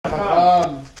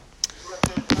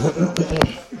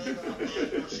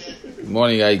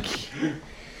Morning, Aiki.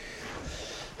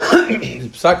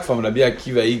 Psak from Rabbi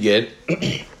Akiva Iger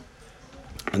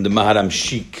and the Maharam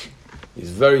Shik is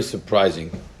very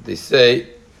surprising. They say,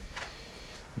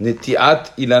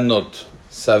 Netiat ilanot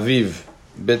saviv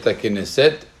bet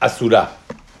haKnesset asura.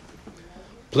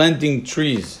 Planting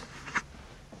trees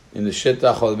in the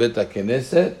shetach of bet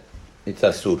haKnesset, it's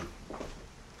asur.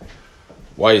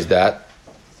 Why is that?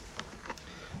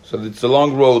 So it's a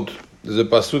long road. There's a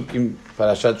pasuk in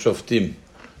Parashat Shoftim.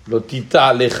 Lo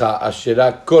tita lecha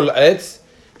ashera kol etz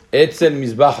etzel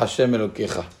mizbach Hashem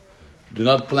Elokecha. Do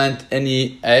not plant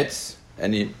any etz,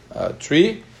 any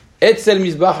tree, etzel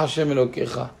mizbach Hashem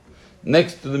Elokecha,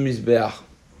 next to the mizbeach.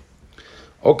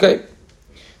 Okay.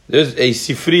 There's a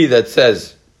sifri that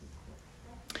says,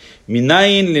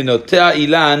 Minayin linotea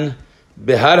ilan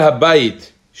behar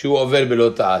habayit shu over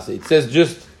belo ta'ase. It says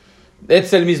just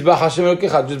etzel mizbach Hashem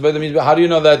Elokecha, just by the mizbeach. How do you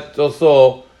know that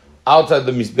also outside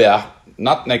the mizbeach?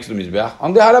 Not next to Mizbeach,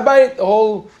 on the Harabayit, the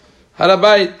whole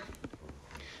Harabayit.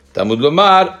 Talmud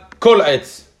Lomar, Kol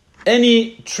Etz,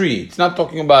 any tree. It's not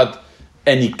talking about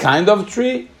any kind of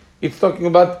tree, it's talking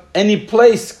about any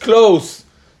place close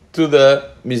to the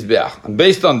Mizbeach. And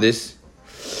based on this,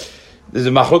 there's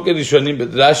a Machloket Rishonim, but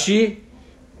Rashi,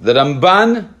 the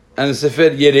Ramban, and the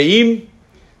Sefer Yereim,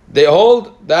 they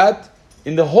hold that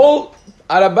in the whole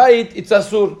Harabayit, it's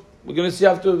Asur. We're going to see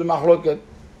after the Machloket.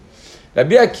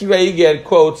 Rabbi Akiva Iger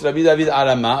quotes Rabbi David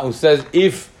Arama, who says,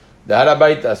 if the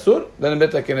Harabayit Asur, then the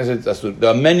Bet HaKnesset is Asur.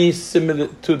 There are many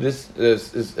similarities.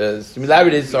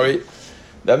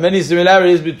 There are many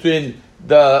similarities between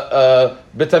the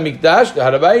Bet HaMikdash, the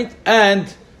Harabayit,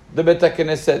 and the Bet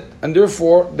HaKnesset, and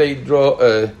therefore they draw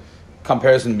a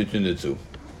comparison between the two.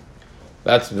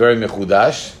 That's very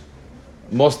mechudash.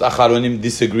 Most Acharonim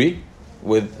disagree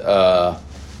with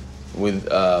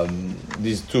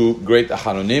these two great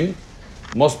Acharonim.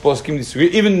 Most poskim disagree,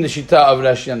 even in the Shita of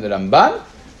Rashi and the Ramban,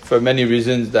 for many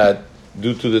reasons that,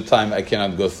 due to the time, I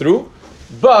cannot go through.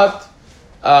 But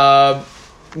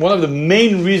one of the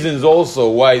main reasons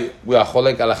also why we are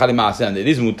cholek halacha l'maaseh and it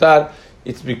is mutar,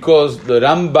 it's because the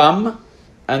Rambam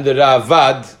and the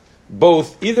Ravad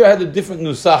both either had a different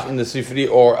nusach in the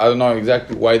Sifri, or I don't know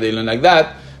exactly why they learn like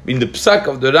that. In the psak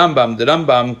of the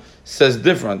Rambam says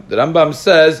different. The Rambam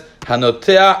says,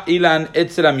 Hanotea ilan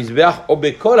etzel hamizbeach o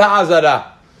bekol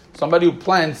ha'azara. Somebody who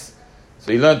plants,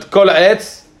 so he learned kol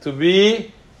etz to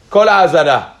be kol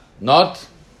ha'azara, not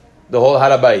the whole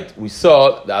Harabayit. We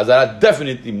saw the Azara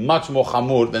definitely much more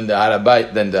chamur than the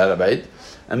Harabayit,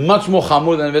 and much more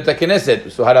chamur than Bet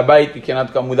HaKnesset. So Harabayit you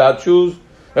cannot come without shoes,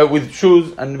 with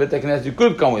shoes, and Bet HaKnesset you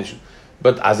could come with shoes.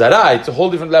 But Azara, it's a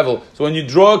whole different level. So when you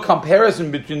draw a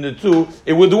comparison between the two,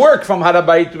 it would work from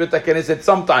Harabayit to Bet HaKnesset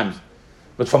sometimes.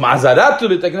 But from Azara to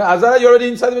Bet HaKnesset, Azara, you're already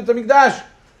inside Bet HaMikdash.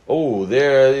 Oh,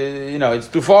 there, it's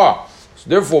too far. So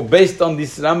therefore, based on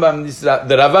this Rambam,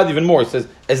 the Ravad even more, it says,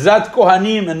 Ezrat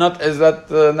Kohanim and not Ezrat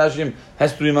Nashim,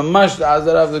 has to be mamash the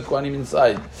Azara of the Kohanim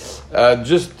inside.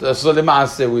 So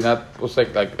Lema'aseh, we're not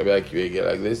posek like Rabbi Akiva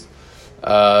like this.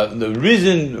 The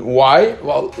reason why,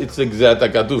 well, it's Gzerat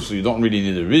HaKatuv, so you don't really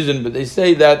need a reason, but they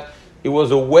say that it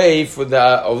was a way for the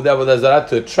Avodah Zarah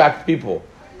to attract people.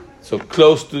 So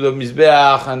close to the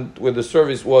Mizbeach and where the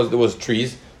service was, there was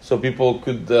trees, so people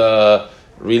could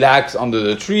relax under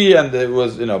the tree, and it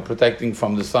was, protecting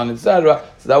from the sun, etc.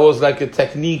 So that was like a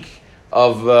technique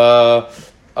of the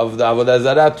Avodah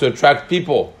Zarah to attract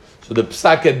people. So the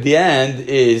psak at the end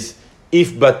is,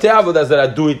 if Batei Avodah Zarah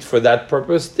do it for that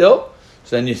purpose still,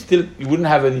 so then you wouldn't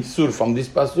have any sur from this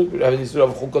pasuk. You would have any sur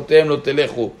of chukoteim lo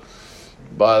telechu.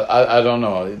 But I don't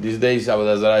know. These days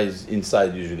Avodah Zarah is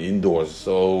inside, usually indoors.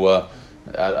 So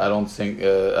I don't think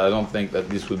that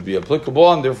this would be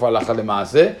applicable, and therefore halacha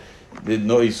l'maaseh did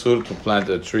no isur to plant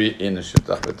a tree in a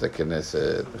shetach bet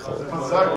HaKnesset.